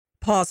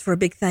pause for a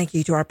big thank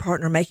you to our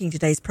partner making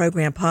today's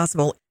program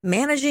possible.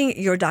 Managing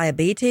your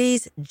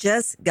diabetes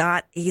just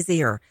got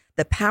easier.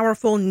 The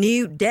powerful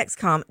new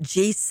Dexcom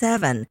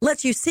G7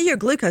 lets you see your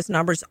glucose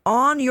numbers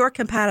on your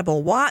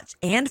compatible watch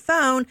and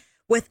phone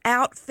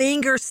without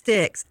finger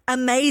sticks.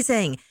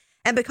 Amazing.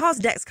 And because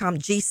Dexcom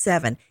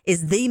G7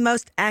 is the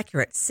most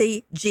accurate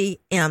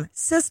CGM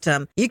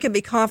system, you can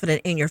be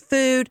confident in your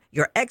food,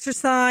 your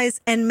exercise,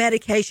 and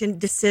medication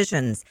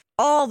decisions.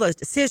 All those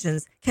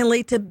decisions can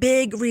lead to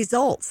big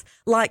results,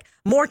 like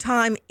more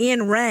time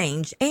in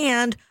range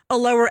and a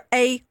lower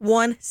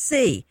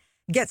A1C.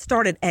 Get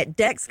started at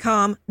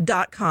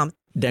Dexcom.com.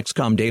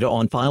 Dexcom data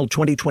on file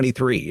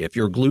 2023. If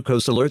your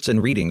glucose alerts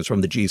and readings from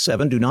the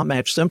G7 do not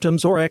match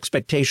symptoms or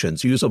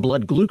expectations, use a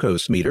blood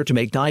glucose meter to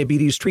make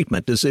diabetes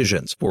treatment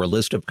decisions. For a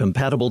list of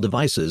compatible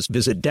devices,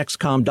 visit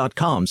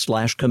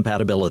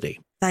Dexcom.com/compatibility.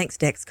 Thanks,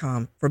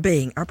 Dexcom, for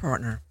being our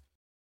partner.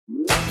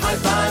 High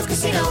Five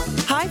Casino.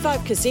 High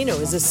Five Casino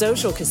is a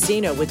social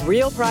casino with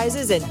real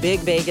prizes and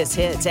big Vegas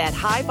hits at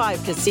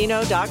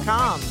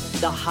highfivecasino.com.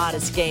 The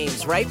hottest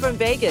games right from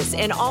Vegas,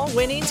 and all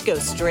winnings go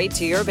straight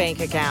to your bank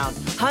account.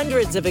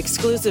 Hundreds of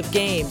exclusive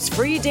games,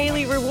 free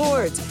daily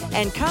rewards,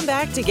 and come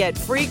back to get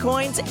free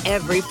coins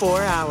every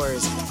 4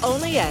 hours.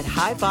 Only at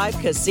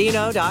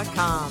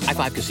highfivecasino.com. High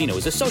Five Casino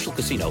is a social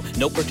casino.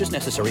 No purchase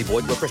necessary.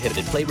 Void where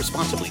prohibited. Play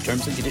responsibly.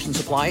 Terms and conditions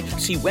apply.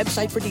 See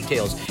website for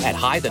details at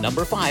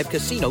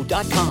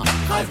high5casino.com.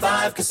 High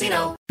Five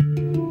Casino.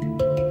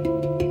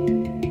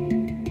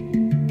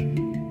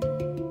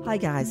 Hi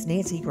guys,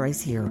 Nancy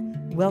Grace here.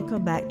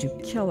 Welcome back to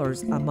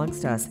Killers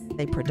Amongst Us,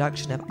 a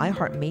production of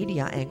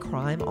iHeartMedia and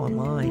Crime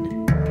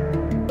Online.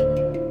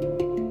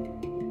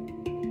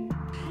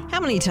 How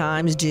many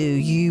times do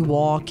you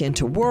walk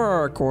into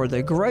work or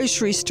the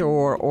grocery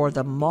store or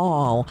the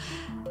mall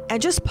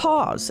and just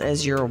pause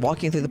as you're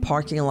walking through the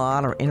parking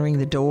lot or entering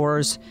the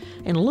doors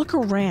and look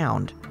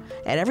around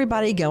at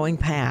everybody going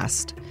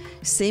past,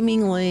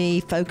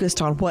 seemingly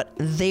focused on what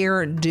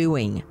they're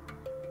doing?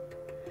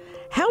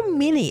 How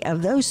many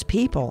of those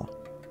people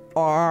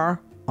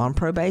are on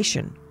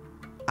probation,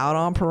 out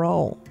on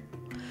parole,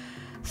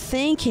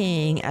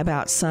 thinking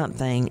about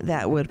something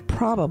that would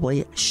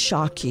probably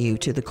shock you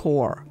to the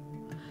core?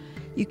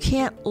 You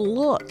can't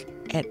look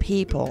at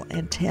people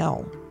and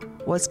tell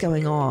what's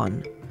going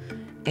on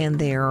in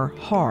their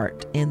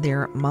heart, in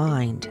their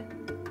mind.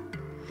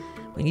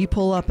 When you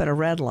pull up at a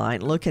red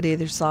light, look at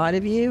either side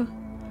of you,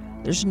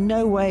 there's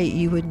no way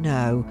you would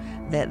know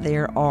that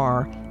there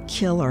are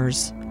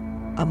killers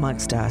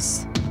amongst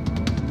us.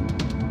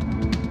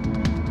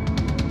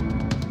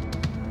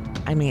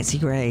 I'm Nancy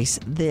Grace.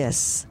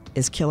 This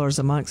is Killers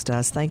Amongst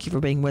Us. Thank you for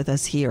being with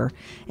us here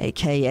at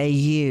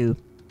KAU.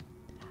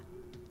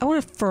 I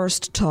want to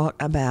first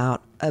talk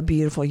about a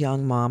beautiful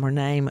young mom. Her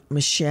name,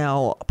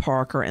 Michelle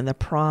Parker, in the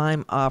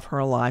prime of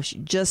her life. She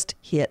just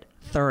hit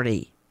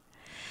 30.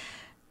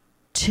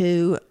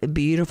 2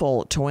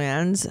 beautiful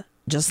twins,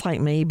 just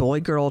like me,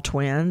 boy-girl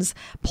twins,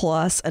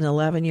 plus an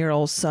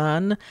 11-year-old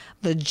son,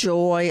 the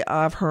joy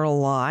of her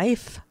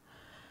life.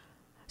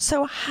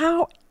 So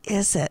how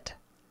is it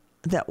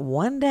that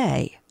one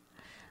day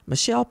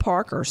Michelle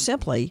Parker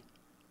simply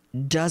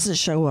doesn't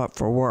show up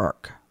for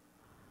work?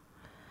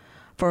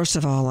 First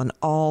of all, an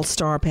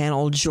all-star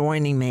panel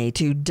joining me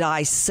to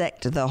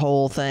dissect the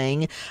whole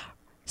thing.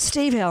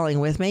 Steve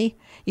Helling with me.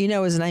 You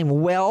know his name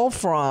well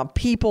from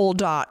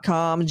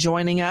People.com,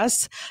 joining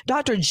us.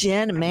 Dr.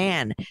 Jen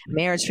Mann,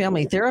 marriage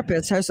family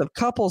therapist, host of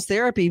Couples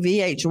Therapy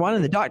VH1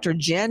 and the Dr.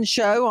 Jen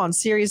Show on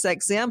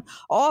SiriusXM,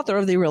 author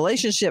of The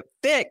Relationship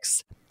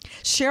Fix.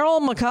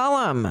 Cheryl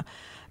McCollum,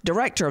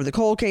 director of the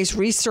Cold Case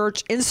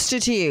Research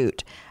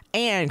Institute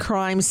and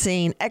crime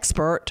scene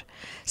expert.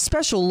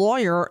 Special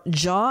lawyer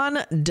John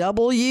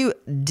W.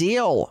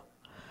 Deal,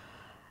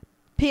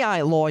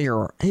 PI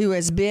lawyer who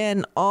has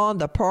been on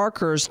the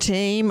Parkers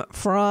team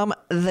from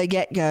the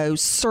get-go,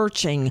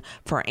 searching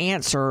for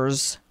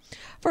answers.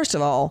 First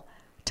of all,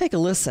 take a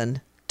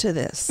listen to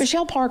this.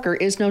 Michelle Parker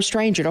is no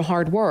stranger to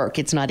hard work.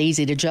 It's not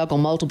easy to juggle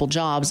multiple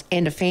jobs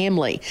and a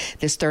family.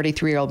 This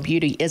 33-year-old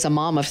beauty is a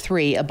mom of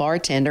 3, a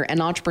bartender,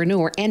 an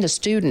entrepreneur, and a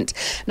student.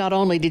 Not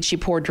only did she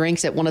pour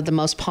drinks at one of the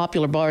most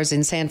popular bars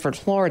in Sanford,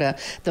 Florida,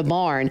 The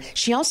Barn,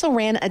 she also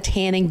ran a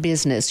tanning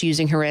business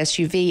using her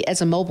SUV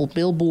as a mobile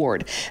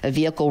billboard, a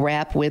vehicle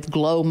wrapped with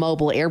Glow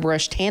Mobile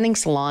airbrush tanning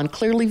salon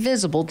clearly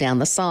visible down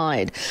the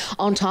side.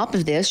 On top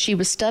of this, she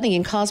was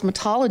studying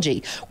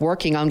cosmetology,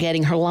 working on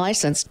getting her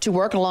license to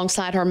work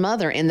alongside her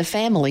mother in the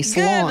family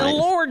salon. Good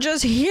Lord,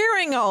 just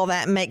hearing all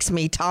that makes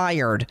me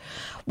tired.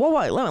 Well,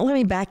 wait, let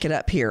me back it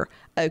up here.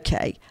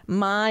 Okay,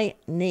 my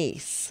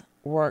niece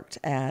worked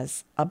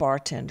as a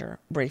bartender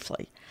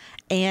briefly,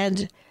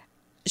 and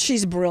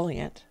she's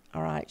brilliant,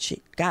 all right?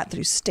 She got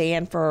through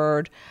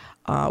Stanford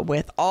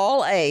with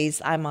all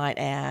A's, I might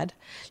add.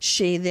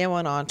 She then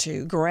went on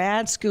to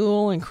grad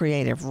school in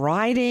creative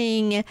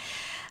writing,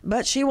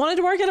 but she wanted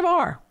to work at a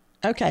bar.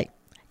 Okay.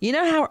 You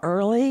know how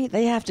early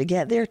they have to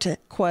get there to,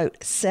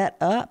 quote, set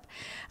up?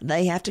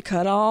 They have to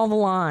cut all the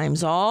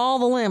limes, all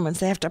the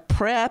lemons. They have to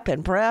prep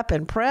and prep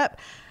and prep.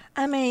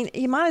 I mean,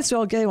 you might as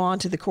well go on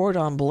to the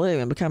Cordon Bleu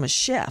and become a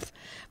chef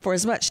for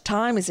as much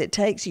time as it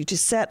takes you to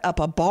set up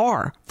a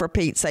bar, for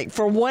Pete's sake,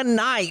 for one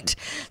night.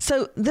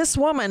 So this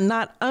woman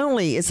not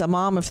only is a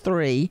mom of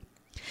 3,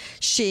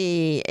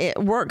 she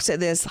works at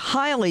this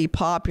highly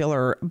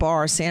popular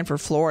bar,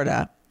 Sanford,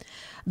 Florida,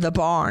 The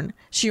Barn.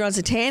 She runs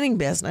a tanning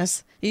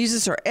business,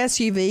 uses her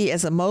SUV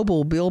as a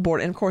mobile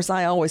billboard. And, of course,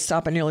 I always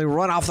stop and nearly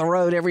run off the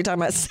road every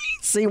time I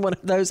see one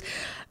of those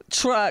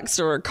trucks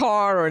or a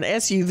car or an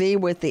SUV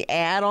with the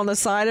ad on the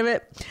side of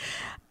it.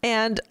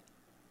 And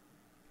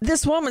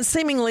this woman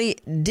seemingly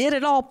did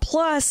it all.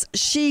 Plus,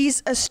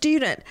 she's a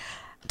student.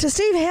 To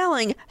Steve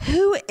Helling,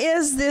 who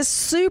is this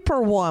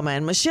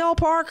superwoman, Michelle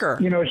Parker?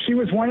 You know, she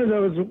was one of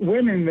those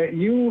women that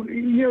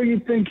you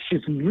think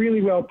she's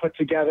really well put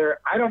together.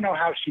 I don't know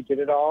how she did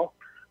it all,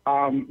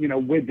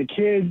 with the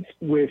kids,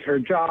 with her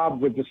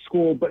job, with the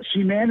school, but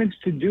she managed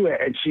to do it,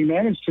 and she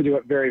managed to do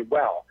it very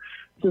well,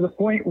 to the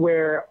point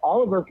where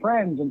all of her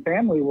friends and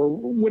family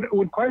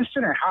would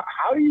question her.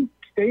 How do you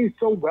stay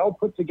so well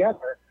put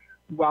together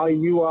while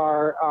you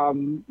are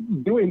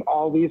doing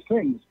all these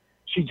things?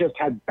 She just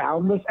had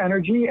boundless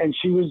energy, and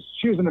she was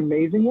an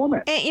amazing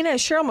woman. And,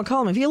 Cheryl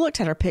McCollum, if you looked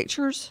at her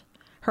pictures,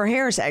 her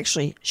hair is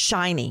actually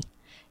shiny.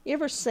 You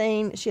ever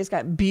seen, she has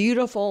got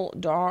beautiful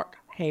dark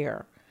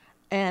hair,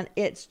 and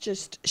it's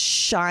just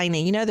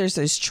shiny. There's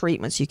those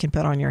treatments you can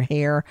put on your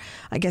hair.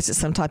 I guess it's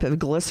some type of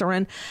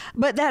glycerin.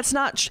 But that's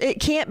not, it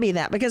can't be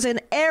that, because in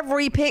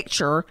every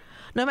picture,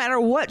 no matter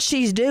what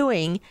she's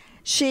doing,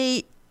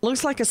 she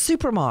looks like a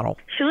supermodel.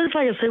 She looks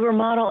like a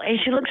supermodel, and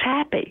she looks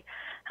happy.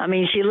 I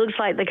mean, she looks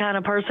like the kind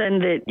of person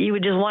that you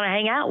would just want to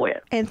hang out with.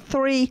 And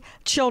 3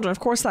 children. Of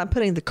course, I'm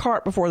putting the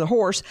cart before the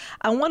horse.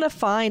 I want to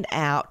find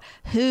out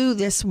who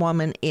this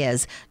woman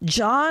is.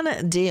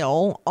 John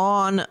Dill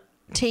on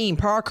Team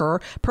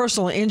Parker,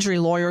 personal injury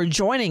lawyer,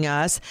 joining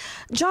us.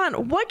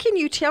 John, what can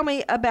you tell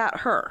me about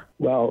her?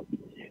 Well,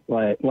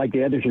 like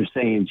the others are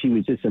saying, she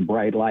was just a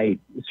bright light,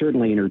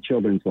 certainly in her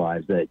children's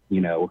lives. That,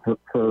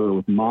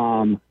 her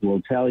mom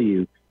will tell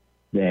you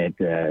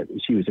that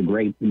she was a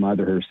great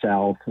mother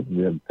herself.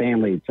 The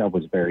family itself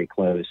was very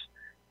close,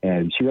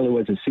 and she really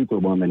was a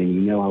superwoman. And you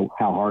know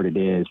how hard it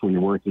is when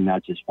you're working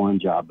not just one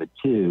job, but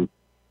 2,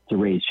 to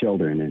raise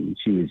children. And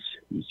she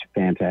was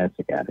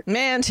fantastic at it.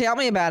 Man, tell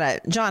me about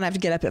it. John, I have to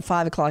get up at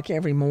 5 o'clock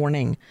every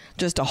morning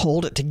just to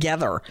hold it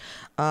together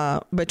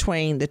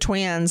between the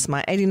twins,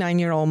 my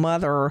 89-year-old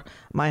mother,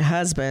 my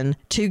husband,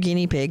 2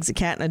 guinea pigs, a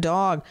cat and a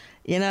dog.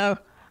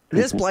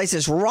 This place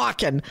is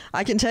rocking.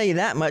 I can tell you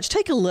that much.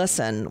 Take a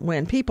listen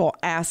when people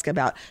ask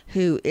about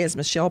who is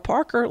Michelle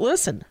Parker.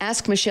 Listen.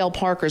 Ask Michelle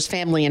Parker's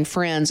family and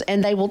friends,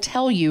 and they will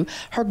tell you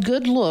her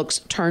good looks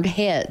turned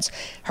heads.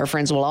 Her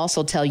friends will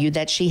also tell you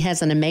that she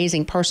has an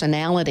amazing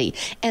personality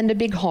and a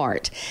big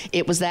heart.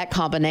 It was that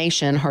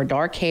combination, her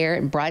dark hair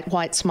and bright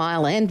white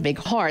smile and big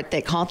heart,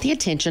 that caught the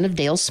attention of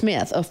Dale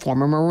Smith, a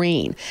former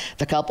Marine.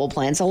 The couple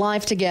plans a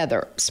life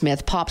together.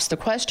 Smith pops the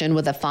question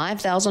with a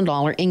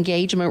 $5,000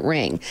 engagement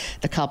ring.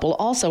 The couple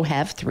also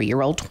have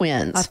 3-year-old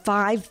twins. A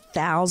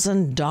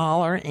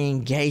 $5,000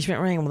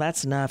 engagement ring? Well,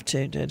 that's enough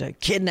to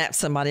kidnap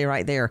somebody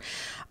right there.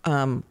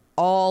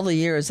 All the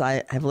years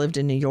I have lived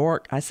in New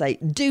York, I say,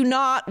 do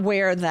not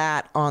wear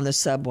that on the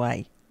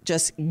subway.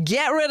 Just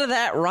get rid of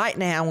that right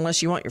now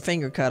unless you want your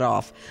finger cut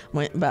off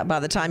by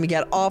the time you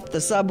get off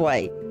the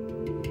subway.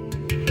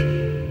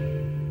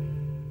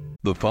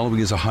 The following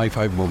is a high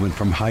five moment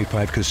from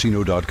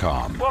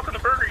highfivecasino.com. Welcome to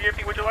Burger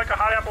Yippee. Would you like a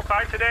hot apple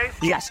pie today?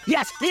 Yes,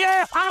 yeah,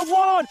 I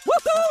won!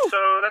 Woohoo!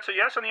 So that's a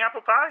yes on the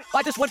apple pie?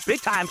 I just went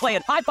big time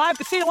playing High Five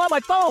Casino on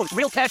my phone.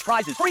 Real cash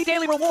prizes, free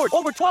daily rewards,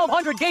 over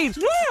 1,200 games.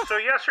 Yeah! So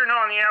yes or no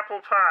on the apple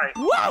pie?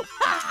 Whoa!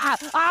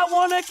 I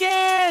won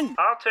again!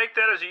 I'll take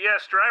that as a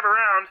yes. Drive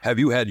around. Have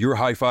you had your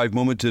high five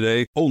moment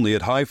today? Only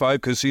at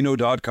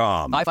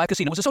highfivecasino.com. High Five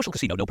Casino is a social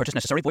casino. No purchase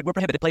necessary. Void where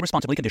prohibited. Play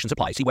responsibly. Conditions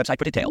apply. See website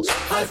for details.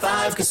 High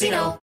Five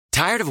Casino.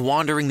 Tired of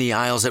wandering the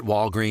aisles at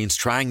Walgreens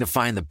trying to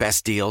find the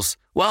best deals?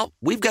 Well,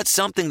 we've got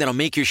something that'll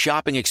make your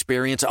shopping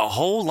experience a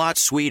whole lot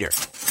sweeter.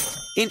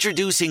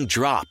 Introducing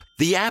Drop,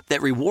 the app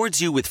that rewards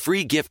you with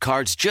free gift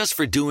cards just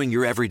for doing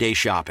your everyday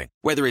shopping.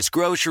 Whether it's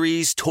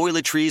groceries,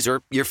 toiletries,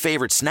 or your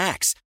favorite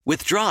snacks.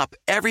 With Drop,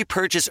 every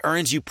purchase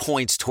earns you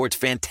points towards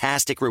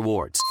fantastic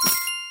rewards.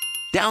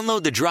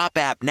 Download the Drop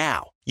app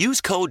now.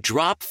 Use code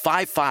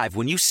DROP55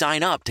 when you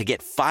sign up to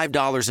get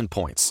 $5 in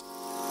points.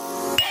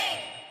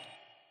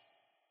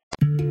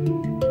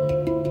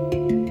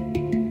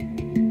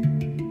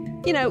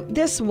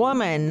 This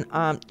woman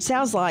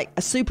sounds like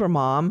a super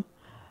mom.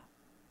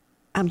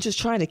 I'm just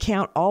trying to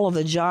count all of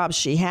the jobs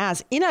she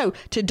has.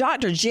 To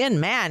Dr. Jen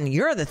Madden,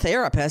 you're the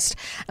therapist.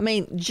 I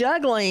mean,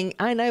 juggling,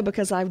 I know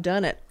because I've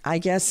done it, I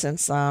guess,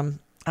 since I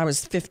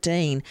was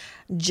 15,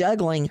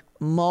 juggling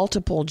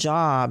multiple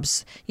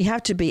jobs. You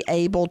have to be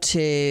able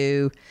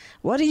to,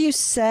 what do you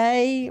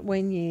say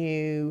when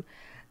you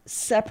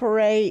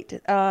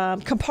separate,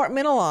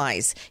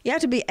 compartmentalize. You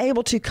have to be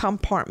able to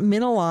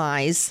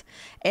compartmentalize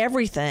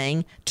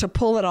everything to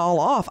pull it all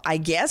off, I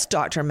guess,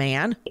 Dr.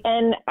 Mann.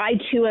 And I,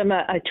 too, am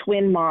a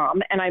twin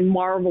mom, and I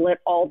marvel at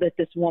all that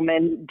this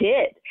woman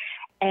did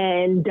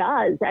and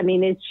does. I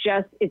mean,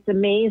 it's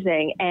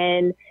amazing.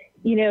 And,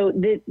 you know,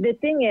 the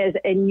thing is,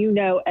 and you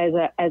know, as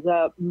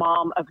a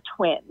mom of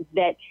twins,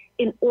 that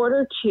in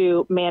order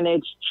to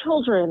manage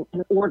children,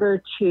 in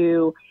order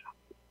to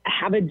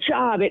have a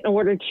job, in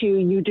order to,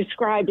 you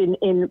described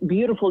in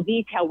beautiful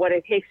detail what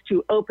it takes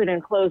to open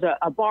and close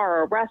a bar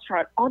or a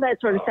restaurant, all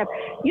that sort of stuff.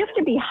 You have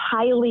to be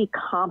highly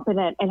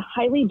competent and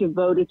highly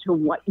devoted to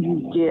what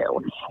you do.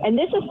 And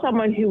this is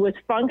someone who was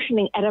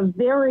functioning at a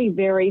very,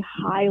 very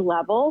high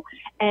level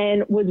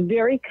and was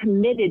very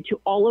committed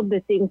to all of the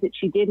things that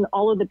she did and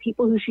all of the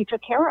people who she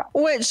took care of.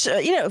 Which,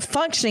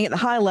 functioning at the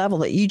high level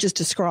that you just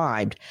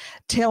described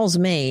tells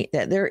me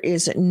that there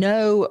is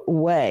no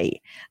way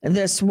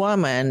this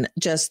woman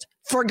just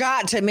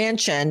forgot to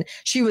mention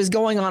she was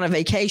going on a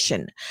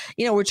vacation.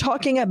 You know, we're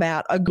talking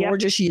about a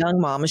gorgeous young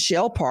mom,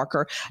 Michelle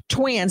Parker,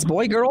 twins,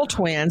 boy-girl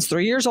twins,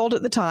 3 years old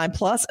at the time,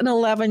 plus an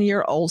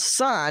 11-year-old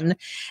son.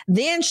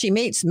 Then she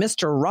meets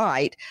Mr.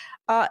 Right.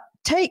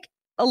 Take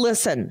a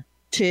listen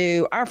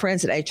to our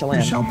friends at HLN.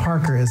 Michelle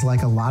Parker is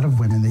like a lot of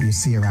women that you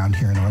see around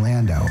here in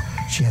Orlando.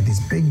 She had these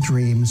big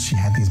dreams, she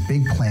had these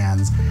big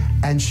plans,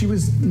 and she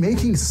was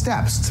making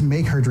steps to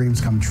make her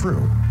dreams come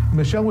true.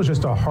 Michelle was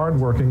just a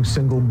hardworking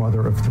single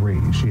mother of three.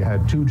 She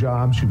had 2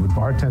 jobs. She would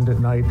bartend at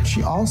night.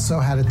 She also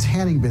had a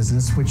tanning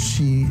business, which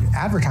she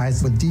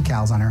advertised with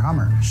decals on her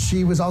Hummer.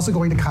 She was also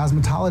going to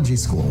cosmetology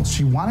school.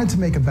 She wanted to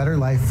make a better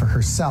life for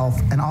herself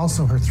and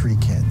also her 3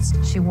 kids.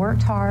 She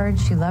worked hard.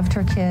 She loved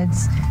her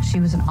kids. She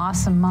was an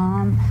awesome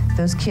mom.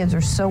 Those kids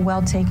are so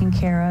well taken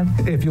care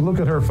of. If you look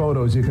at her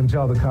photos, you can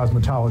tell the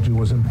cosmetology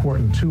was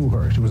important to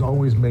her. She was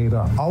always made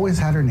up. Always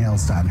had her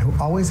nails done, who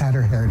always had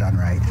her hair done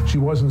right. She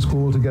was in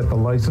school to get the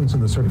license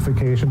and the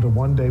certification to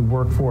one day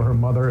work for her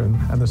mother and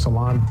the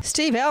salon.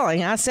 Steve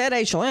Helling, I said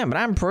HLM, but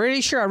I'm pretty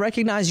sure I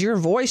recognized your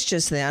voice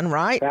just then,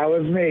 right? That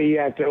was me.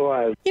 Yes, it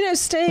was. You know,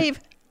 Steve,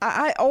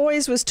 I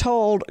always was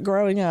told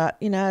growing up,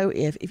 you know,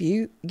 if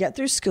you get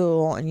through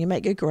school and you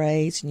make good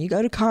grades and you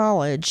go to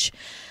college,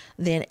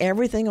 then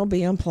everything will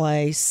be in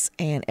place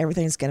and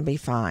everything's going to be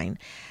fine.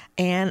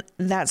 And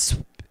that's,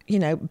 you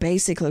know,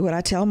 basically what I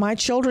tell my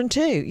children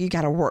too. You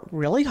got to work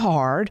really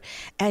hard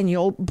and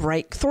you'll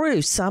break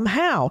through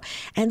somehow.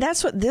 And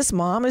that's what this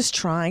mom is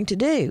trying to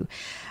do.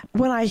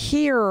 When I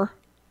hear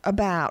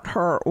about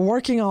her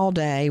working all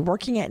day,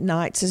 working at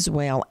nights as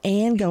well,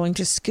 and going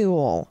to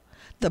school,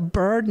 the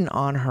burden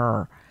on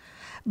her.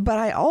 But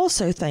I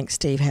also think,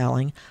 Steve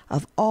Helling,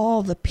 of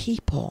all the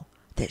people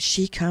that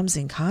she comes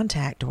in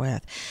contact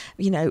with,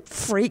 you know,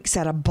 freaks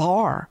at a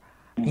bar,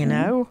 you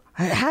know,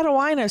 how do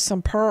I know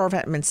some perv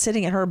hadn't been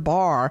sitting at her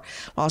bar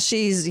while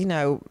she's, you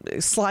know,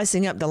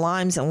 slicing up the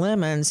limes and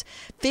lemons,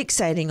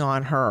 fixating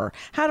on her?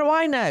 How do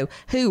I know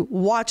who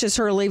watches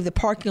her leave the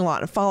parking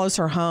lot and follows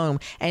her home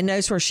and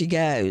knows where she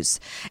goes?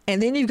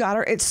 And then you've got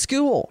her at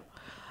school.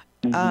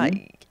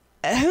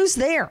 Who's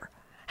there?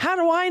 How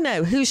do I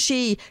know who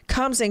she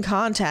comes in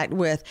contact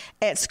with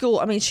at school?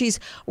 I mean, she's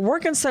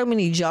working so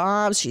many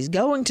jobs. She's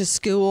going to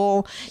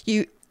school.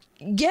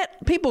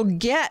 People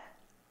get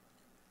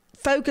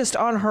focused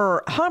on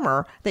her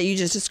Hummer that you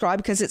just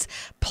described because it's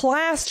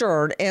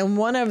plastered in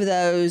one of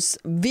those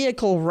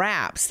vehicle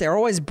wraps. They're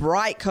always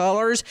bright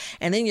colors.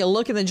 And then you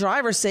look in the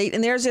driver's seat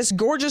and there's this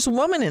gorgeous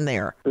woman in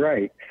there.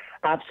 Right.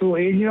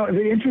 Absolutely. You know,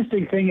 the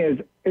interesting thing is,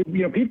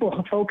 you know,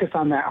 people focus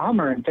on that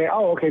Hummer and say,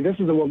 oh, okay, this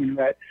is a woman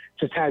that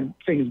just had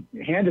things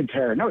handed to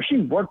her. No, she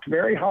worked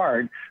very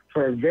hard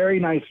for a very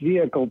nice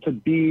vehicle to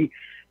be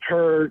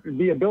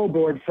a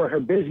billboard for her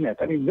business.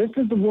 I mean, this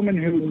is a woman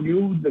who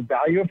knew the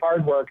value of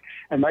hard work.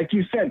 And like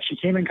you said, she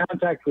came in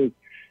contact with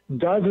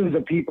dozens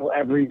of people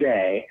every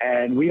day,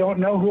 and we don't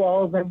know who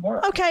all of them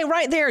were. Okay,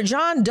 right there,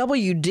 John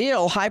W.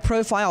 Dill,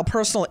 high-profile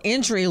personal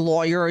injury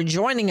lawyer,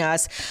 joining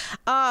us.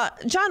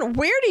 John,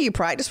 where do you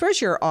practice?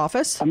 Where's your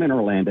office? I'm in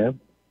Orlando.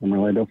 I'm in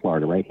Orlando,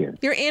 Florida, right here.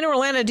 You're in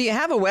Orlando. Do you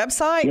have a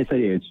website? Yes, I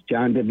do. It's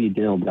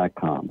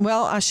johnwdill.com.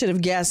 Well, I should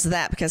have guessed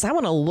that because I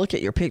want to look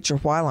at your picture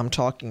while I'm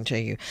talking to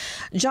you.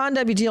 John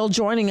W. Dill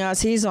joining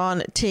us. He's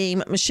on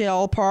Team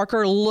Michelle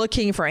Parker,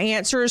 looking for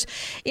answers.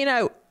 You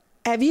know,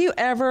 have you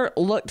ever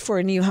looked for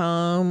a new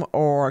home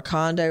or a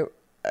condo,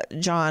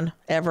 John,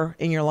 ever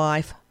in your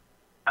life?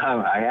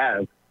 I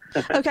have.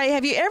 Okay,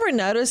 have you ever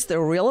noticed the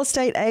real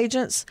estate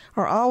agents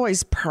are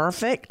always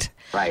perfect?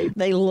 Right.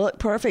 They look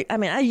perfect. I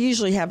mean, I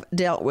usually have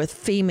dealt with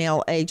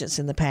female agents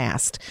in the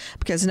past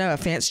because, no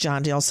offense,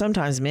 John Dill,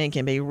 sometimes men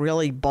can be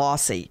really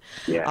bossy.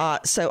 Yeah.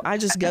 So I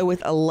just go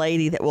with a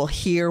lady that will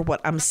hear what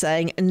I'm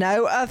saying.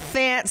 No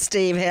offense,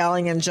 Steve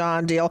Helling and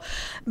John Dill,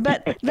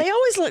 but they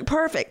always look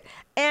perfect.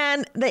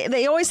 And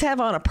they always have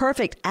on a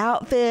perfect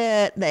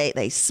outfit.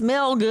 They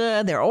smell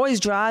good. They're always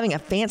driving a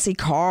fancy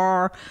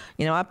car.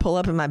 You know, I pull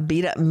up in my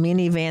beat up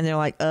minivan. They're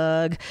like,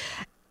 ugh.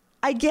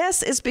 I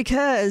guess it's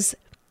because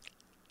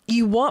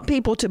you want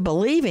people to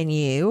believe in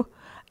you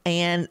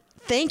and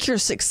think you're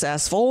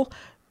successful,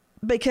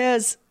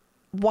 because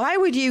why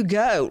would you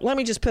go, let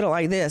me just put it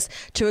like this,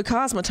 to a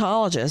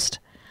cosmetologist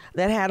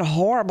that had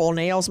horrible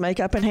nails,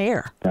 makeup, and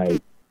hair?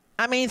 Right.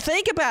 I mean,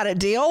 think about it,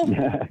 Deal.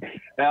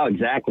 Well,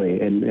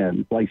 exactly.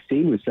 And like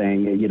Steve was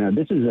saying,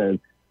 this is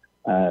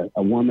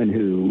a woman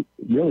who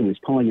really was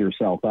pulling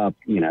herself up,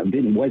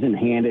 wasn't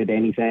handed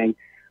anything,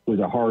 was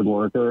a hard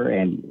worker,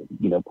 and,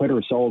 put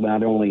her soul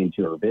not only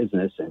into her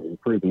business and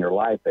improving her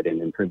life, but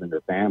in improving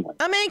her family.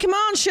 I mean, come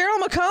on,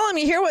 Cheryl McCollum,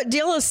 you hear what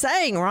Dill is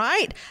saying,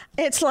 right?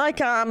 It's like,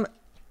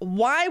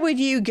 why would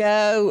you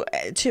go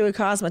to a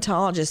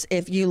cosmetologist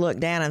if you look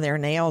down and their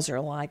nails are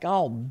like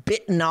all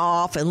bitten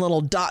off and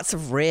little dots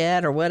of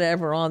red or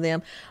whatever on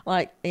them?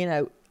 Like,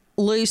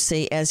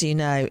 Lucy, as you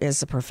know,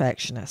 is a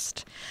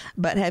perfectionist.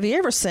 But have you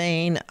ever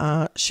seen,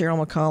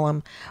 Cheryl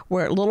McCollum,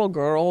 where little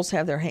girls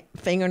have their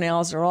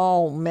fingernails are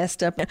all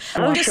messed up?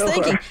 I'm just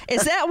thinking,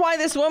 is that why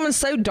this woman's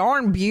so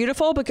darn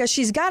beautiful? Because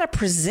she's got to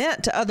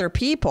present to other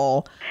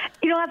people.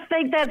 I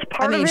think that's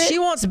part of it. She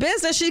wants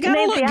business. She's got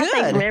to look good.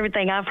 I think from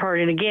everything I've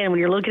heard, and again, when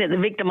you're looking at the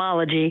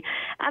victimology,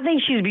 I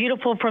think she's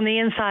beautiful from the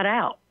inside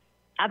out.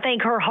 I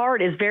think her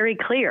heart is very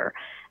clear.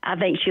 I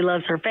think she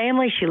loves her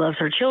family. She loves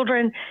her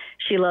children.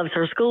 She loves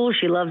her school.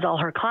 She loves all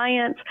her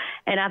clients.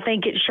 And I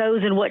think it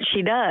shows in what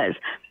she does.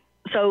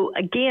 So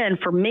again,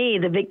 for me,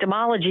 the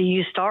victimology,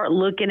 you start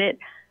looking at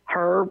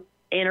her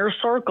inner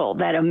circle,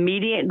 that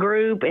immediate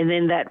group, and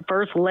then that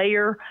first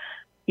layer,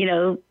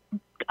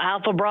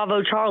 Alpha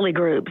Bravo Charlie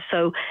group.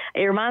 So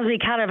it reminds me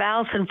kind of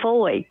Allison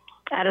Foy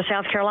out of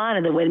South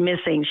Carolina that went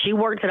missing. She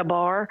worked at a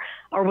bar,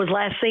 or was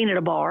last seen at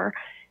a bar,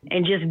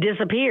 and just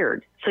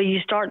disappeared. So you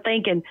start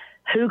thinking,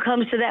 who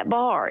comes to that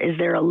bar? Is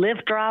there a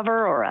Lyft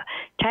driver or a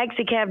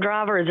taxi cab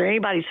driver? Is there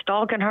anybody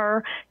stalking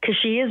her? Because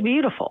she is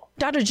beautiful.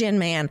 Dr. Jen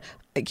Mann,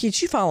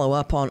 could you follow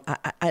up on,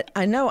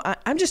 I know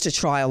I'm just a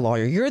trial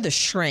lawyer. You're the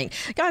shrink.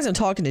 Guys, I'm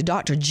talking to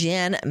Dr.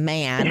 Jen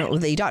Mann,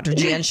 the Dr.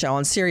 Jen Show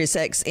on Sirius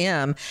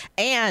XM,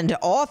 and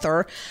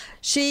author.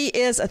 She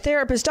is a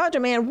therapist. Dr.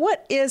 Mann,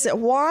 what is it?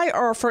 Why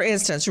are, for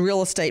instance,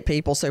 real estate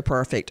people so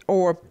perfect?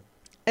 Or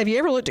have you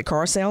ever looked at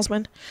car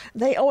salesmen?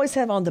 They always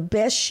have on the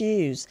best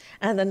shoes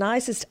and the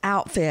nicest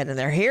outfit, and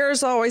their hair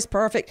is always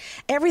perfect.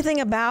 Everything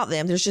about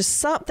them, there's just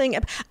something.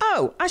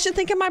 Oh, I should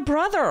think of my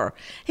brother.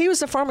 He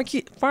was a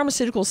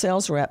pharmaceutical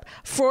sales rep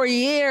for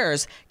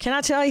years. Can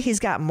I tell you, he's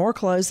got more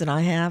clothes than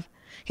I have.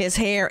 His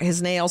hair,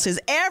 his nails, his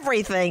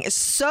everything is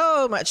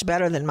so much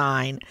better than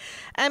mine.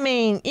 I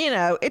mean,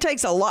 it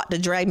takes a lot to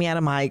drag me out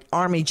of my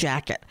army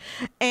jacket.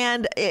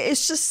 And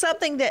it's just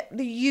something that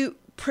you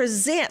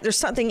present. There's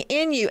something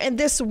in you. And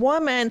this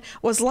woman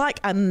was like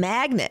a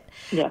magnet.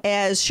 Yeah.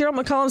 As Cheryl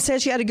McCollum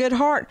said, she had a good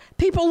heart.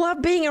 People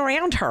love being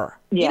around her.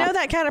 Yeah. You know,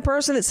 that kind of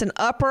person that's an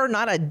upper,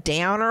 not a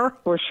downer.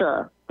 For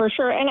sure.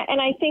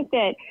 And I think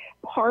that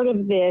part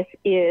of this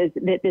is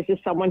that this is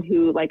someone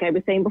who, like I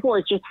was saying before,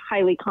 is just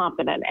highly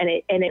confident,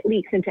 and it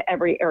leaks into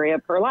every area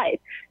of her life.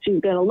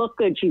 She's going to look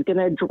good. She's going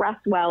to dress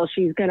well.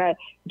 She's going to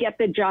get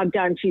the job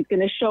done. She's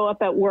going to show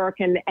up at work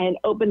and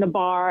open the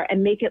bar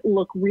and make it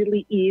look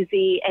really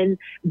easy and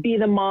be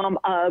the mom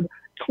of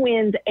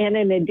twins and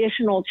an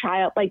additional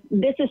child. Like,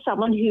 this is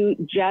someone who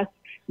just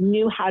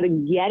knew how to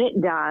get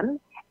it done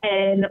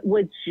and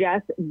was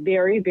just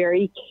very,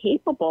 very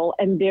capable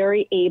and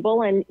very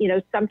able. And,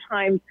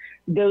 sometimes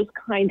those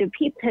kind of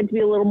people tend to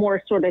be a little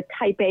more sort of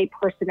type A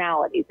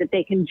personalities, that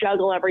they can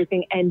juggle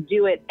everything and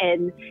do it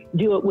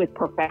with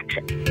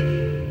perfection.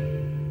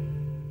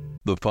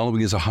 The following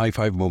is a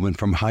high-five moment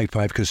from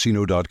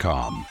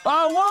highfivecasino.com.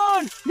 I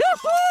won!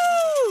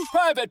 Yahoo!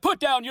 Private, put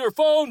down your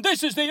phone.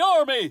 This is the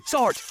Army.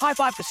 Sarge, High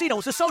Five Casino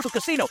is a social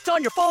casino. It's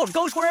on your phone.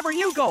 Goes wherever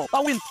you go.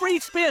 I win free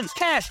spins,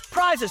 cash,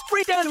 prizes,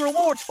 free daily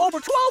rewards, over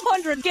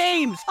 1,200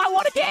 games. I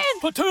won again.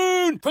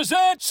 Platoon,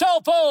 present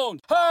cell phone.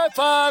 High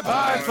Five.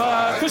 High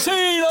Five.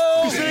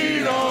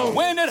 Casino.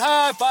 Win at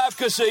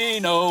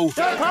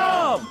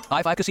highfivecasino.com.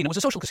 High Five Casino is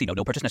a social casino.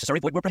 No purchase necessary.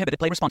 Void where prohibited.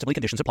 Play responsibly.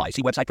 Conditions apply.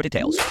 See website for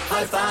details.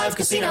 High Five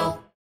Casino.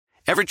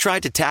 Ever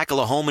tried to tackle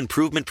a home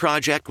improvement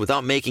project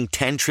without making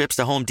 10 trips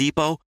to Home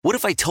Depot? What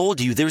if I told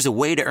you there's a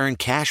way to earn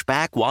cash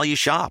back while you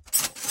shop?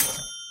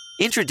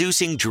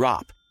 Introducing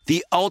Drop,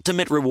 the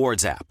ultimate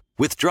rewards app.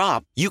 With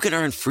Drop, you can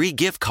earn free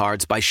gift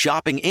cards by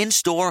shopping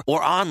in-store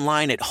or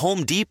online at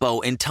Home Depot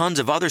and tons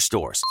of other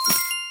stores.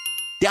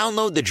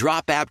 Download the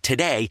Drop app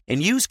today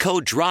and use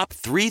code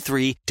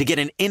DROP33 to get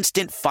an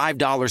instant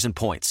 $5 in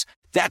points.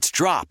 That's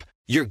Drop,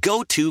 your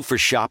go-to for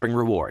shopping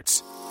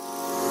rewards.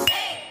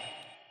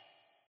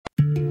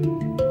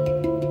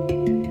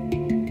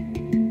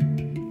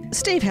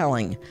 Steve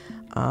Helling,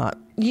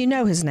 you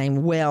know his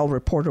name well,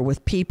 reporter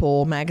with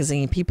People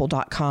magazine,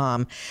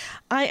 people.com.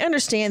 I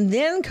understand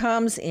then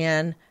comes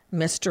in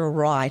Mr.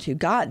 Wright, who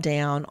got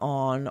down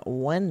on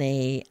one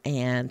knee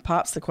and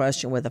pops the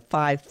question with a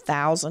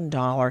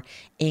 $5,000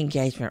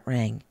 engagement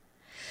ring.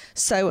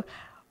 So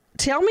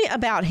tell me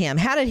about him.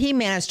 How did he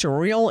manage to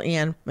reel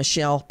in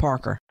Michelle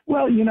Parker?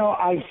 Well,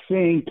 I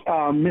think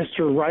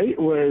Mr. Wright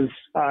was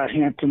a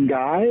handsome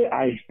guy.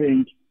 I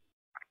think,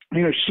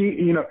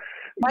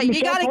 But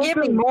you got to give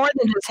me more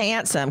than just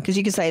handsome, because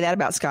you can say that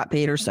about Scott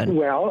Peterson.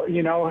 Well,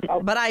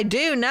 but I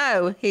do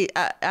know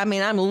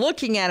I'm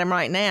looking at him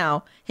right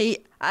now.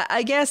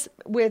 I guess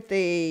with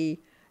the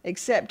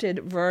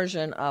accepted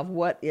version of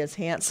what is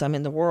handsome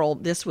in the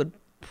world, this would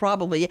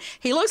probably,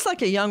 he looks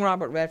like a young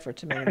Robert Redford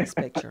to me in this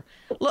picture.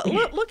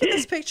 Look at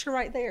this picture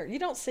right there. You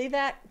don't see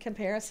that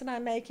comparison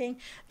I'm making?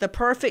 The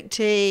perfect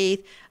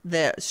teeth,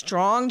 the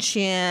strong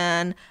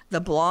chin,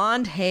 the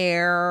blonde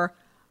hair,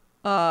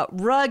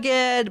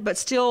 rugged but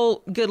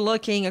still good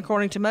looking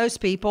according to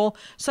most people.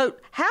 So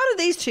how did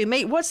these two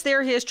meet? What's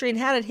their history, and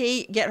how did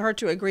he get her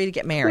to agree to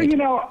get married?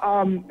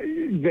 Well,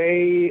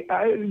 they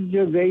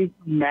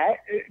met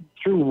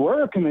through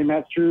work, and they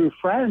met through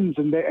friends,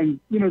 and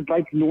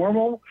like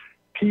normal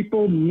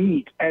people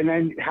meet. And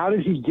then how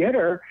did he get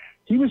her?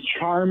 He was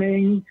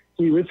charming,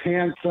 he was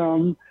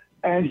handsome,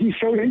 and he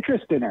showed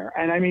interest in her.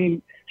 And I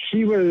mean,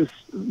 she was,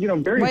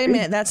 very. Wait a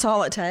minute, that's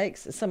all it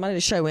takes? Is somebody to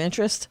show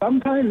interest?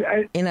 Sometimes,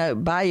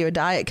 buy you a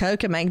Diet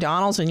Coke at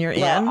McDonald's and you're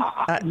in.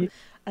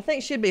 I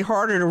think she'd be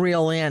harder to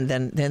reel in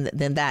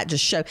than that.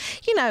 Just show.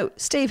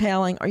 Steve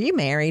Helling, are you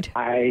married?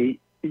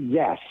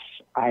 Yes,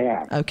 I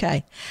am.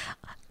 Okay.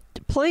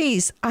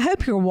 Please, I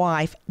hope your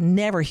wife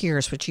never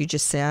hears what you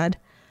just said,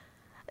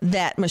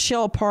 that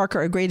Michelle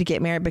Parker agreed to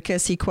get married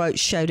because he, quote,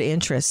 showed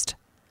interest.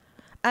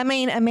 I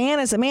mean, a man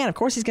is a man. Of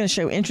course, he's going to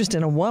show interest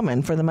in a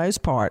woman for the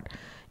most part.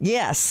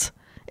 Yes,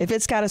 if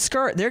it's got a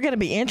skirt, they're going to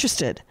be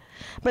interested.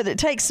 But it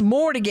takes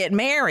more to get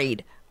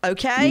married,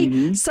 okay?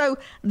 Mm-hmm. So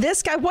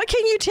this guy, what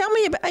can you tell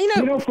me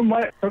about, from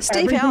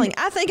Steve Helling,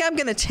 I think I'm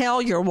going to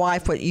tell your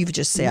wife what you've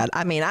just said.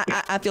 I mean,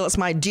 I feel it's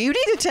my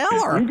duty to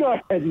tell her.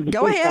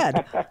 Go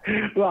ahead.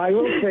 Well, I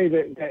will say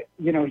that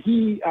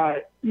he,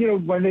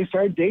 when they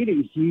started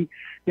dating, he,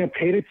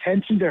 paid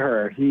attention to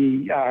her.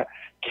 He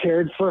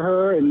cared for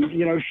her, and,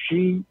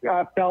 she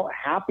felt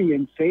happy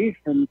and safe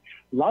and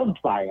loved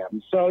by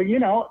him. So,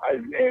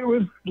 it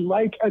was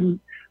like,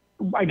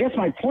 I guess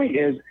my point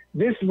is,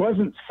 this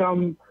wasn't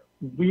some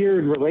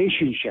weird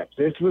relationship.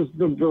 This was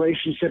the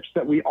relationships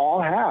that we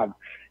all have.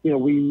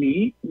 We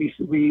meet,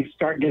 we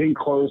start getting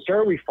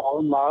closer, we fall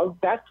in love.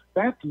 That's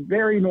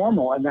very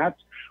normal, and that's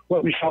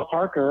what Michelle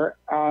Parker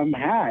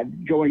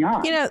had going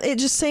on. It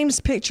just seems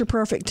picture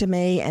perfect to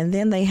me. And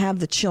then they have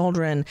the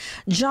children.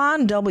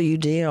 John W.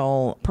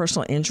 Deal,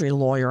 personal injury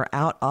lawyer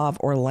out of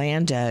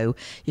Orlando.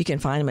 You can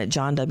find him at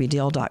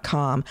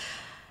johnwdeal.com.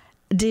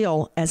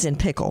 Deal as in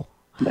pickle.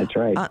 That's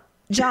right.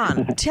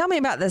 John, tell me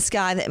about this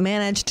guy that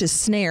managed to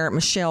snare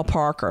Michelle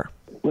Parker.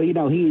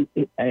 Well, he,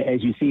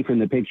 as you see from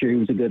the picture, he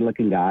was a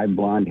good-looking guy,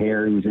 blonde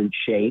hair, he was in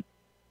shape.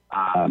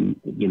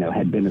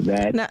 Had been a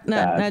vet.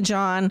 Now,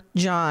 John.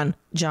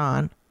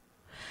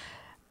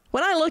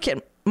 When I look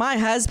at my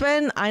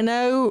husband, I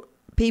know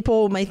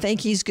people may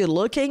think he's good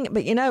looking,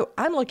 but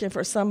I'm looking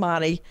for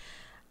somebody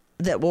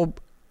that will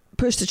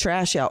push the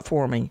trash out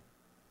for me.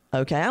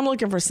 Okay, I'm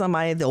looking for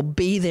somebody that'll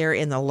be there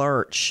in the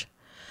lurch.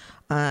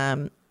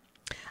 I'll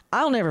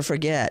never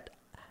forget.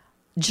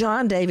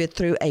 John David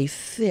threw a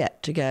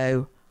fit to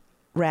go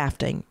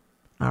rafting.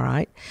 All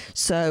right,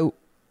 so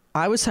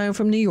I was home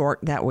from New York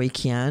that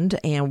weekend,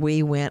 and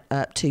we went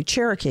up to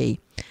Cherokee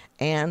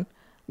and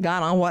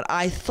got on what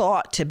I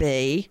thought to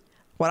be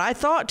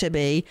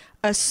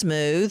a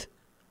smooth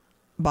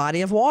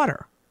body of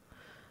water.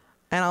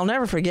 And I'll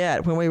never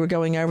forget when we were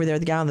going over there,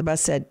 the guy on the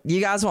bus said,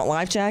 "You guys want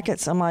life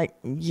jackets?" I'm like,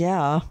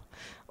 "Yeah,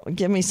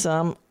 give me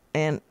some."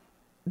 And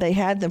they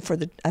had them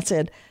I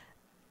said,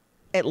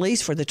 at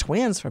least for the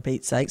twins, for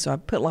Pete's sake. So I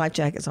put life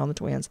jackets on the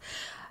twins.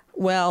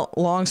 Well,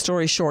 long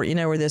story short, you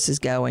know where this is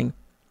going.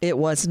 It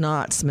was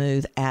not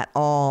smooth at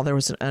all. There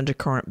was an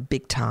undercurrent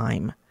big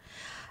time.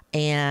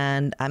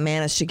 And I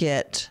managed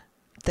to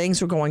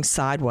things were going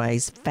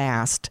sideways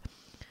fast.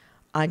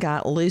 I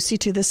got Lucy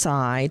to the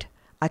side.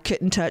 I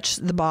couldn't touch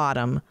the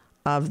bottom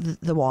of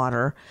the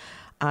water.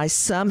 I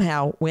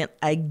somehow went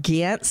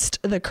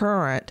against the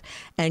current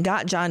and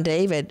got John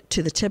David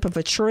to the tip of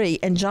a tree.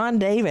 And John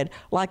David,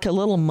 like a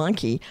little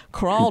monkey,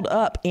 crawled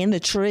up in the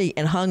tree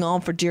and hung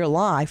on for dear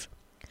life.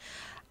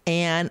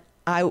 And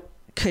I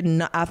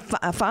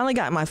finally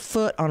got my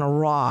foot on a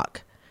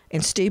rock,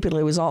 and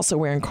stupidly was also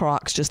wearing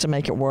Crocs just to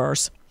make it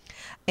worse.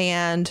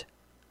 And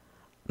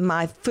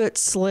my foot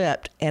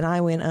slipped and I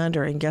went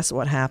under, and guess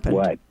what happened?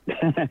 What?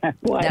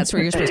 What? That's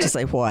where you're supposed to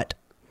say what.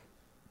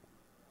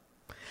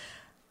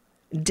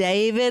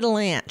 David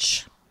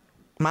Lynch,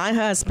 my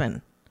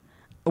husband,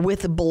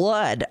 with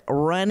blood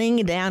running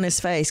down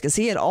his face because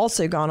he had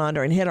also gone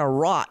under and hit a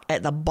rock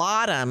at the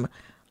bottom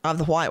of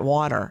the white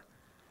water,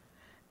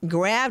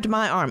 grabbed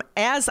my arm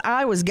as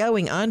I was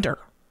going under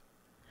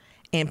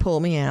and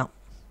pulled me out.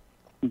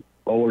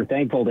 Well, we're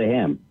thankful to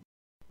him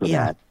for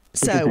that.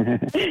 So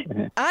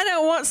I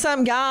don't want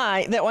some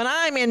guy that when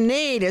I'm in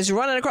need is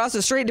running across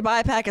the street to buy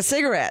a pack of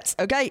cigarettes.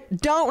 Okay.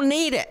 Don't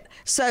need it.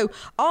 So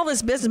all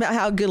this business about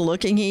how good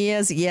looking he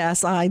is.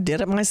 Yes, I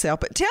did it myself.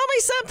 But tell me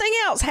something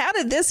else. How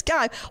did this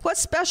guy, what's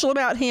special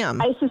about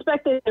him? I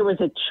suspect that there was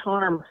a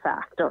charm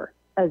factor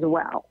as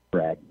well.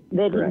 Correct.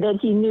 That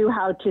he knew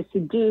how to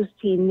seduce,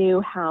 he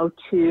knew how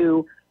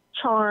to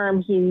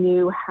charm, he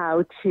knew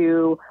how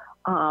to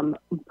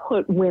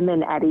put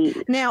women at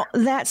ease. Now,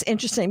 that's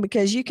interesting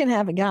because you can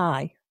have a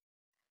guy.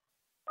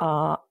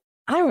 I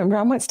remember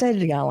I once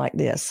dated a guy like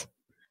this.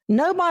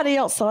 Nobody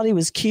else thought he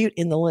was cute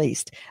in the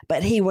least,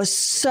 but he was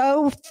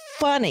so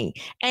funny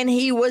and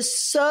he was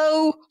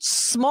so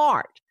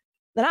smart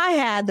that I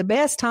had the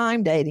best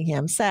time dating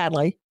him.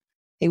 Sadly,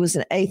 he was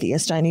an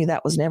atheist. I knew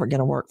that was never going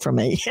to work for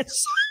me.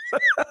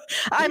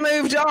 I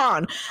moved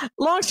on.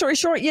 Long story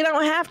short, you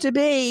don't have to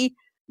be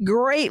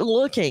great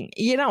looking.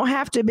 You don't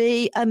have to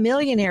be a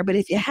millionaire. But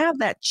if you have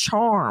that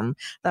charm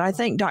that I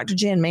think Dr.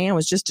 Jen Mann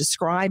was just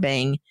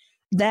describing,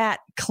 that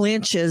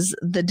clinches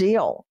the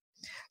deal.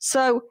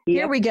 So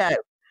here we go.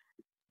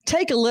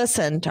 Take a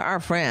listen to our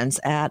friends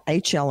at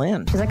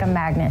HLN. She's like a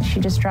magnet. She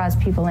just draws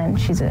people in.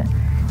 She's a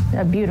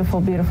beautiful,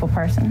 beautiful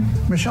person.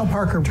 Michelle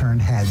Parker turned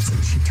heads,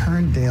 and she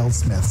turned Dale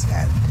Smith's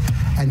head.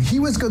 And he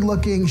was good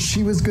looking,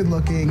 she was good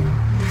looking.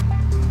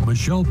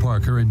 Michelle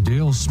Parker and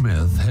Dale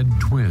Smith had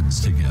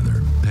twins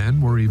together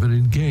and were even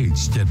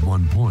engaged at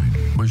one point.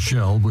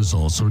 Michelle was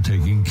also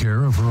taking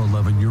care of her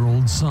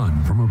 11-year-old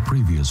son from a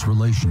previous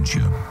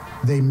relationship.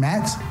 They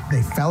met,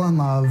 they fell in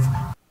love.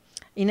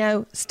 You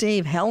know,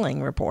 Steve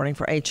Helling reporting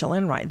for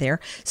HLN right there.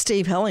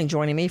 Steve Helling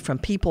joining me from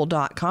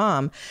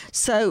people.com.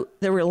 So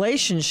the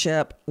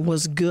relationship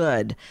was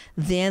good.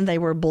 Then they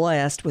were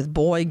blessed with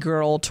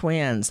boy-girl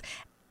twins.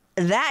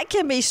 That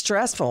can be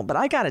stressful, but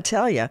I got to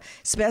tell you,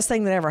 it's the best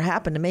thing that ever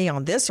happened to me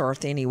on this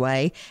earth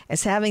anyway,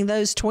 is having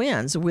those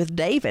twins with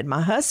David,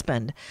 my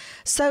husband.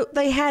 So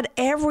they had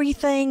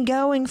everything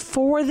going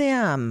for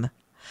them.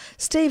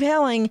 Steve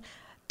Helling,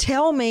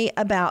 tell me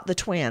about the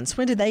twins.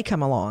 When did they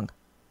come along?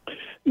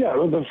 Yeah,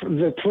 well,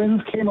 the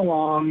twins came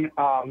along,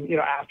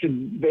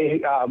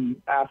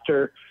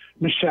 after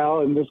Michelle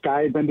and this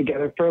guy had been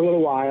together for a little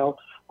while.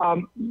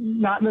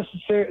 Not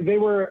necessarily, they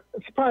were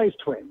surprise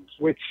twins,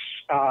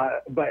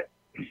 but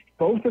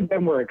both of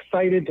them were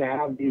excited to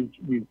have these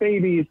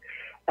babies.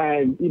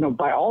 And,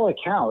 by all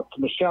accounts,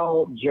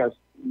 Michelle just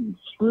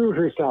threw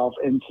herself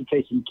into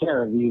taking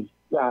care of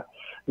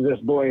this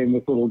boy and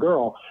this little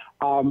girl.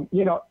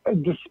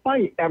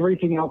 Despite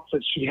everything else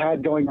that she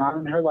had going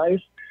on in her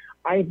life,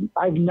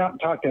 I've not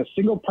talked to a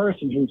single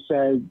person who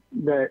said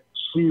that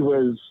she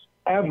was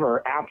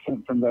ever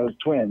absent from those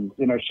twins.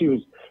 She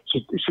was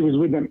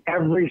with them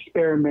every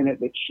spare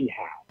minute that she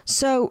had.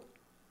 So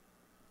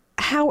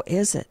how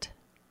is it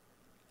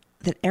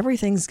that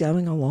everything's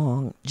going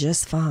along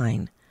just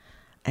fine,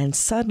 and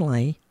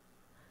suddenly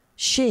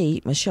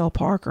Michelle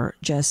Parker,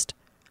 just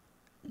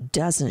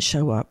doesn't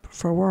show up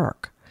for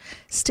work?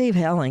 Steve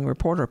Helling,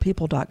 reporter,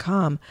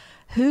 people.com,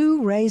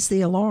 who raised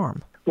the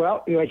alarm?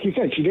 Well, like you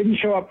said, she didn't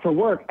show up for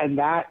work, and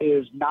that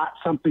is not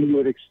something you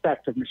would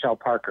expect of Michelle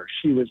Parker.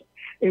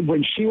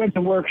 When she went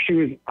to work, she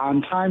was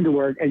on time to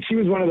work, and she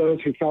was one of those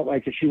who felt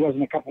like if she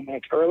wasn't a couple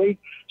minutes early,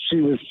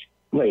 she was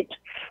late.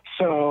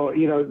 So,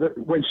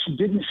 when she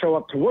didn't show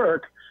up to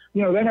work,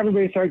 then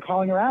everybody started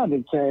calling around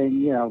and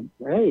saying,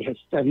 hey,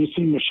 have you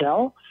seen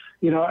Michelle?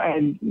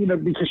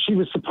 Because she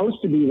was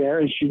supposed to be there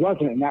and she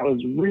wasn't, and that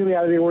was really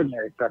out of the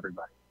ordinary for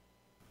everybody.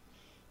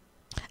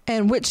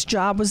 And which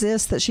job was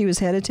this that she was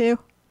headed to?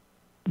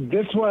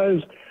 This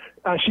was,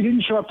 she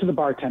didn't show up to the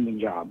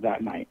bartending job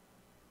that night.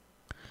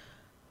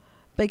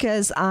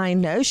 Because I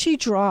know she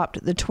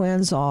dropped the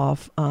twins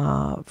off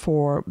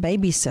for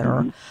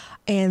babysitter,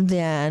 and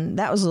then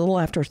that was a little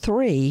after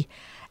 3.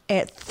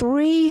 At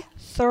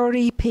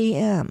 3:30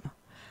 p.m.,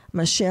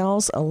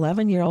 Michelle's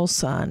 11-year-old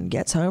son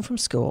gets home from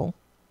school.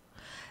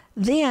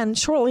 Then,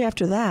 shortly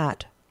after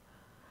that,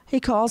 he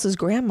calls his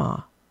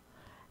grandma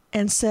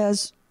and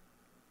says,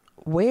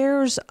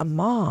 "Where's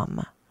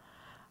Mom?"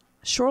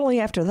 Shortly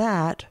after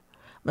that,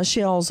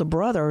 Michelle's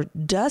brother,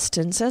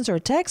 Dustin, sends her a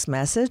text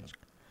message,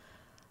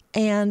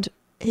 and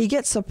he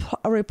gets a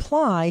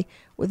reply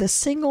with a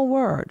single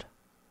word: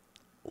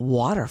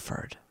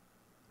 Waterford.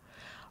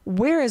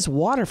 Where is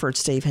Waterford,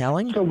 Steve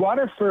Helling? So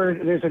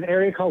Waterford, there's an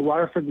area called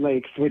Waterford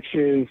Lakes, which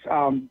is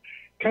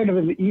kind of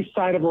in the east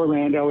side of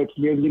Orlando. It's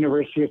near the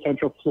University of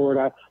Central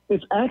Florida.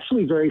 It's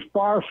actually very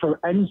far from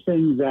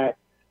anything that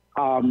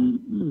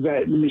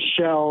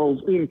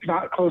Michelle, it's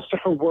not close to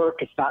her work,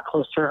 it's not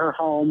close to her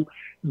home,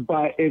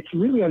 but it's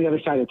really on the other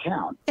side of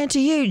town. And to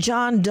you,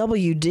 John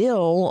W.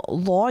 Dill,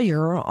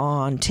 lawyer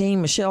on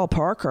Team Michelle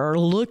Parker,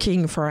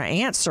 looking for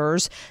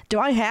answers, do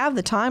I have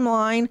the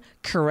timeline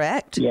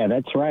correct? Yeah,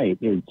 that's right.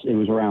 It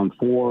was around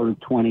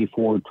 4:20,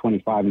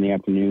 4:25 in the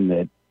afternoon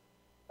that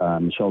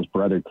Michelle's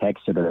brother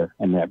texted her,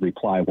 and that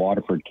reply,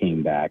 Waterford,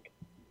 came back.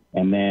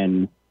 And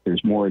then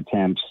there's more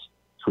attempts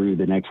through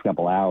the next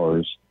couple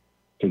hours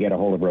to get a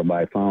hold of her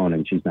by phone,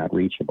 and she's not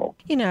reachable.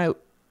 Cheryl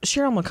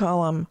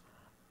McCollum,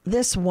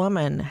 this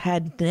woman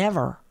had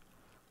never,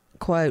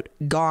 quote,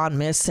 gone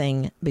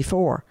missing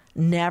before.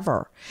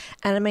 Never.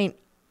 And I mean,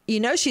 you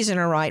know she's in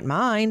her right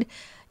mind.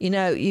 You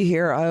know, you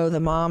hear, oh, the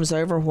mom's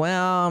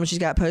overwhelmed. She's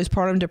got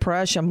postpartum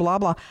depression, blah,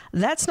 blah.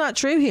 That's not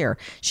true here.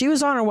 She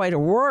was on her way to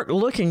work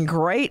looking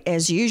great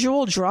as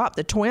usual, dropped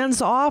the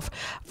twins off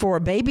for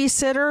a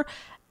babysitter,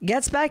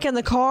 gets back in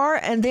the car,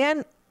 and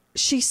then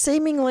she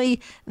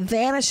seemingly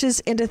vanishes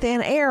into thin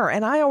air.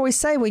 And I always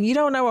say, when you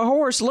don't know a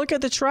horse, look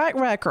at the track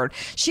record.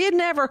 She had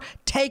never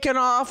taken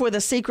off with a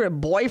secret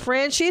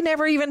boyfriend. She had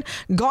never even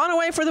gone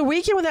away for the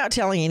weekend without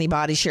telling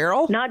anybody,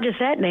 Cheryl. Not just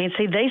that,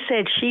 Nancy. They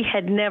said she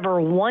had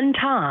never one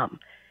time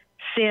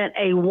sent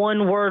a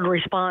one-word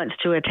response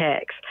to a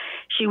text.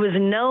 She was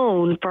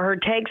known for her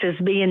texts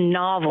as being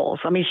novels.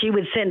 I mean, she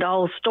would send a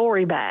whole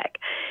story back.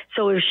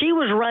 So if she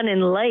was running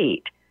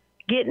late,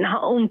 getting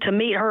home to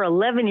meet her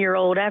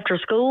 11-year-old after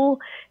school,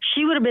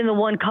 she would have been the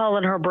one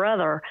calling her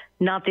brother,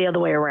 not the other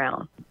way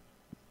around.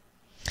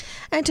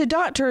 And to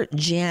Dr.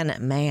 Jen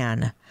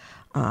Mann,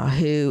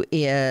 who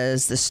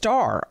is the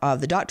star of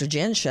the Dr.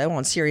 Jen Show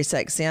on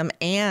SiriusXM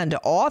and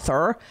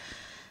author,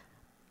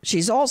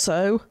 she's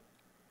also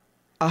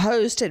a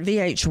host at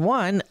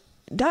VH1.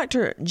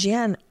 Dr.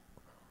 Jen,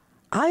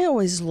 I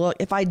always look,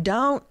 if I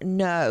don't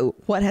know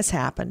what has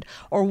happened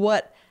or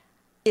what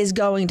is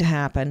going to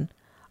happen,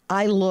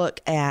 I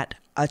look at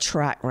a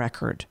track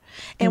record.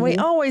 And we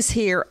always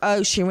hear,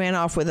 oh, she ran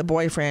off with a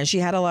boyfriend. She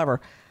had a lover.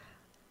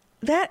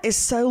 That is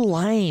so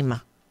lame.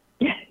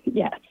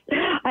 Yes,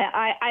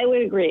 I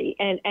would agree.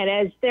 And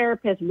as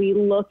therapists, we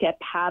look at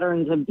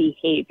patterns of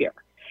behavior.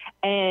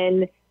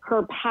 And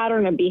her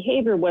pattern of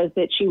behavior was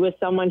that she was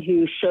someone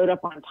who showed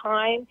up on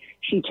time.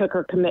 She took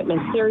her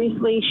commitment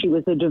seriously. She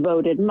was a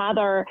devoted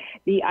mother.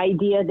 The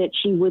idea that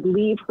she would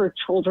leave her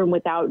children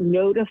without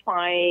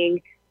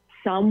notifying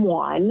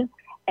someone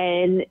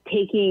and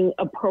taking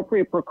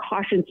appropriate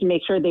precautions to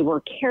make sure they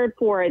were cared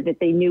for, that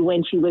they knew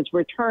when she was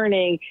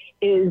returning,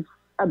 is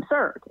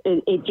absurd.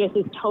 It just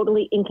is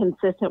totally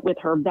inconsistent with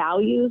her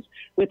values,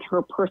 with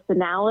her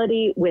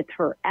personality, with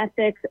her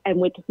ethics, and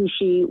with who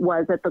she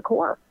was at the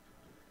core.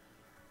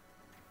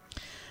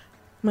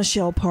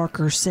 Michelle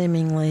Parker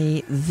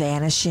seemingly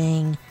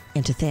vanishing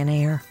into thin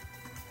air.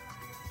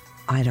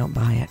 I don't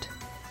buy it.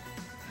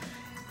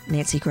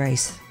 Nancy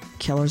Grace,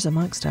 Killers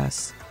Amongst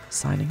Us,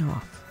 signing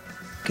off.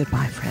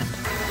 Goodbye, friend.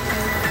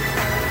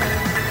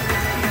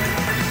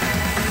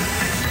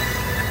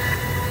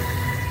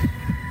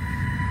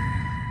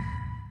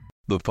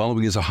 The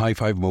following is a high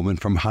five moment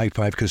from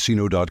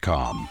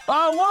highfivecasino.com.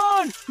 I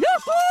won!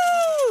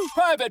 Yahoo!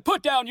 Private,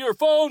 put down your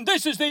phone.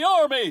 This is the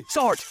Army.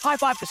 Sarge, High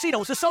Five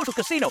Casino is a social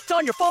casino. It's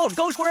on your phone.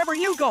 Goes wherever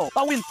you go.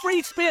 I win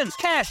free spins,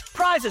 cash,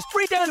 prizes,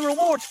 free daily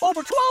rewards,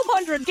 over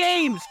 1,200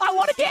 games. I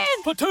won again.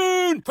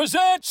 Platoon,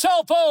 present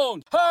cell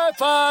phone. High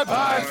Five.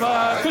 High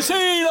Five.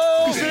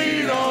 Casino.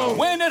 Casino.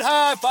 Win at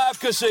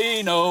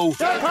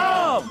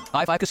highfivecasino.com.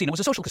 High Five Casino is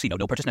a social casino.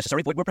 No purchase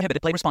necessary. Void where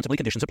prohibited. Play responsibly.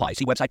 Conditions apply.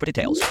 See website for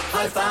details.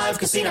 High Five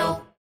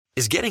Casino.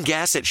 Is getting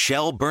gas at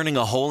Shell burning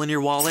a hole in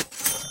your wallet?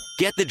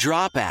 Get the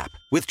Drop app.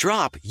 With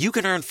Drop, you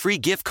can earn free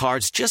gift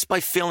cards just by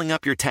filling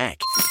up your tank.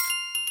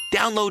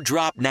 Download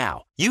Drop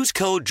now. Use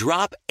code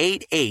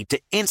DROP88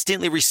 to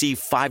instantly receive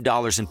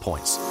 $5 in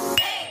points.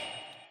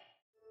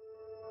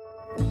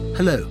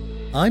 Hello,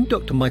 I'm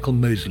Dr. Michael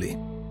Mosley,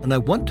 and I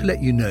want to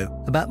let you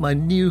know about my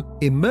new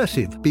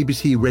immersive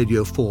BBC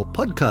Radio 4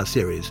 podcast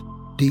series,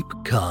 Deep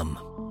Calm.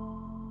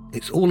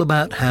 It's all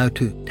about how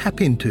to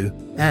tap into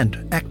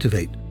and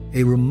activate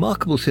a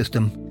remarkable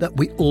system that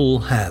we all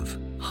have,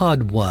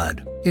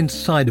 hardwired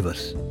inside of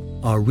us,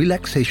 our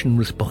relaxation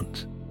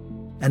response.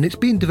 And it's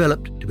been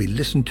developed to be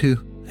listened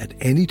to at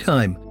any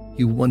time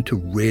you want to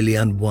really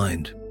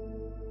unwind.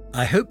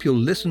 I hope you'll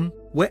listen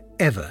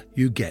wherever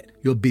you get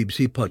your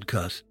BBC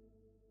podcasts.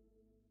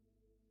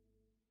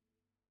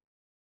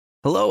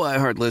 Hello,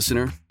 iHeart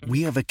listener.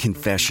 We have a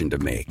confession to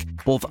make.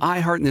 Both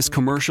iHeart and this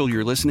commercial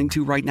you're listening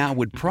to right now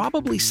would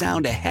probably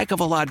sound a heck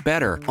of a lot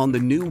better on the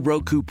new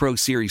Roku Pro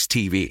Series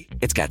TV.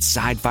 It's got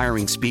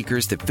side-firing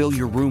speakers that fill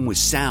your room with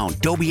sound,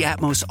 Dolby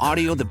Atmos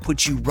audio that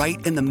puts you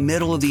right in the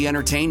middle of the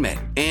entertainment,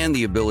 and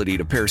the ability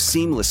to pair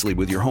seamlessly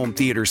with your home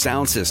theater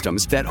sound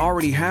systems that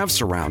already have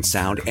surround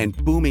sound and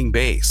booming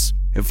bass.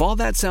 If all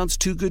that sounds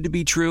too good to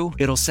be true,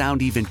 it'll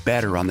sound even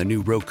better on the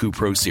new Roku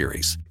Pro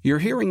Series. Your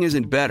hearing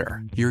isn't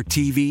better, your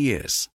TV is.